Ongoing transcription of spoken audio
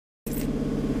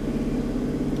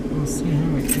see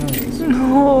how it goes.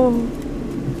 No.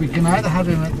 We can either have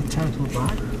him at the total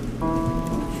back,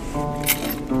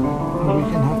 or we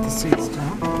can have the seats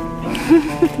down.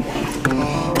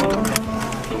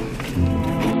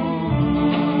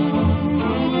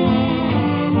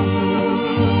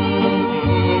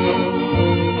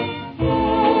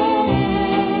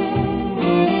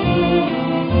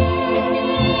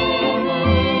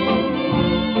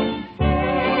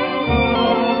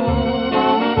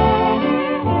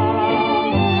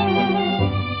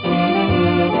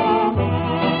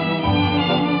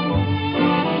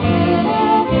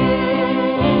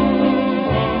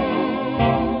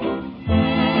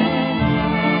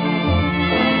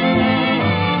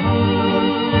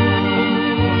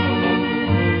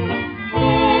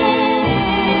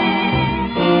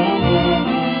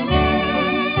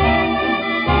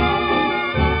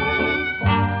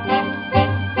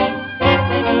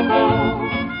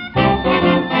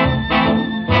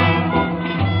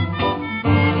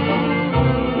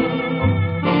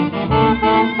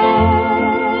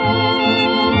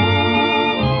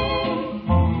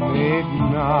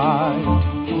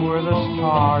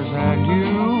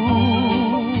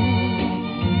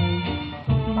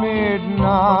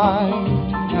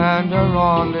 And a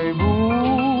rendezvous.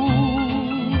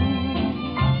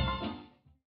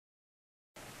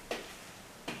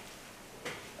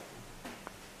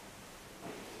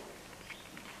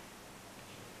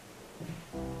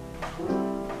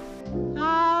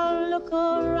 I'll look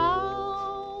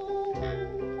around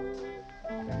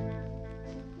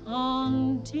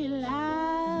until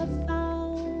I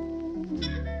found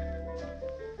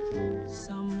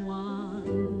someone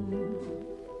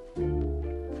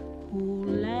who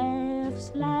laughs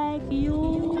like you.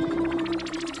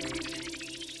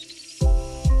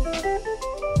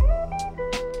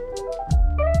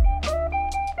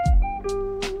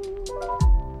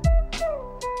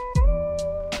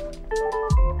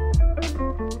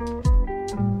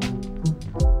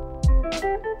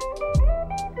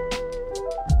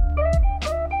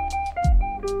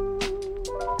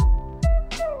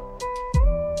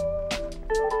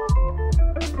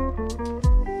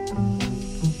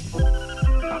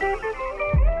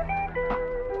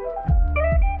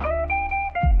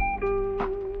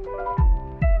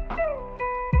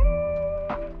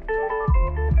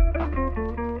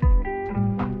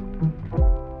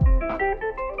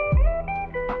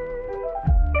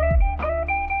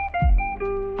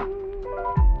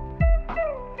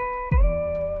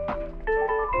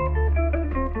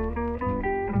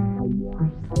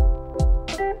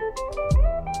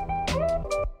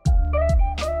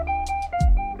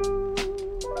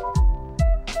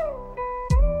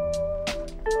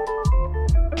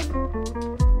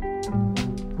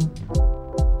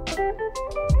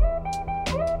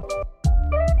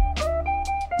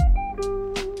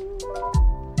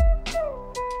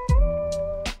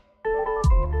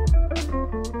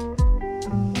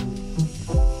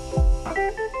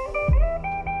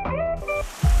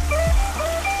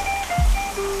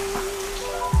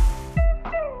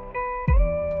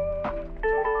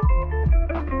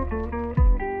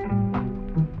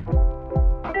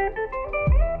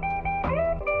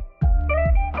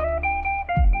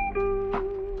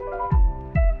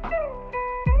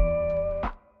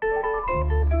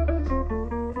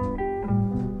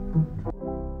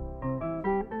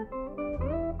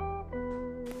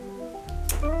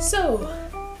 So,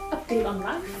 update on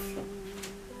life.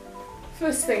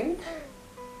 First thing,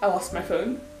 I lost my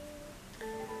phone.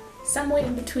 Somewhere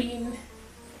in between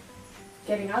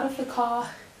getting out of the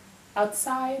car,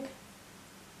 outside,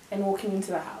 and walking into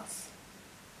the house.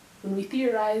 When we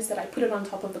theorized that I put it on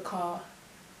top of the car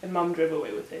and Mum drove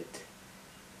away with it.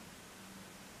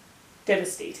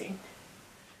 Devastating.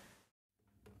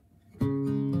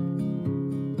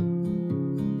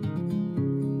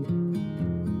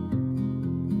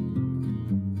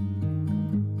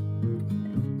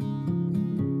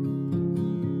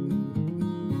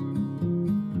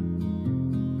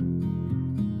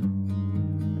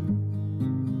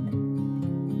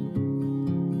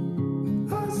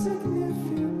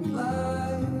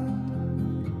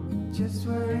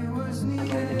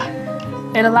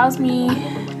 It allows me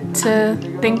to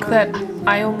think that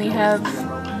I only have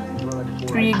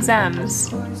 3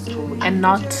 exams and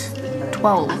not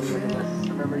 12,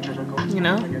 you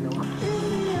know?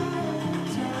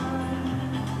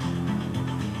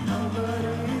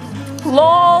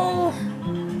 LOL!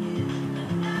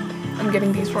 I'm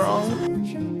getting these wrong.